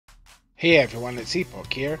Hey everyone, it's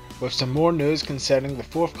Epoch here, with some more news concerning the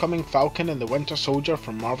forthcoming Falcon and the Winter Soldier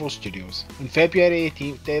from Marvel Studios. On February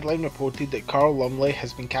 18th, Deadline reported that Carl Lumbly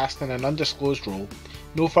has been cast in an undisclosed role.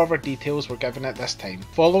 No further details were given at this time.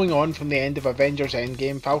 Following on from the end of Avengers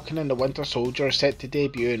Endgame, Falcon and the Winter Soldier are set to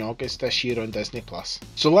debut in August this year on Disney+.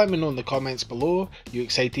 So let me know in the comments below, are you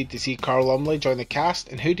excited to see Carl Lumbly join the cast,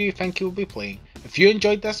 and who do you think he will be playing? If you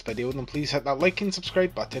enjoyed this video, then please hit that like and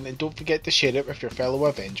subscribe button, and don't forget to share it with your fellow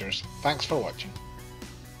Avengers. Thanks for watching.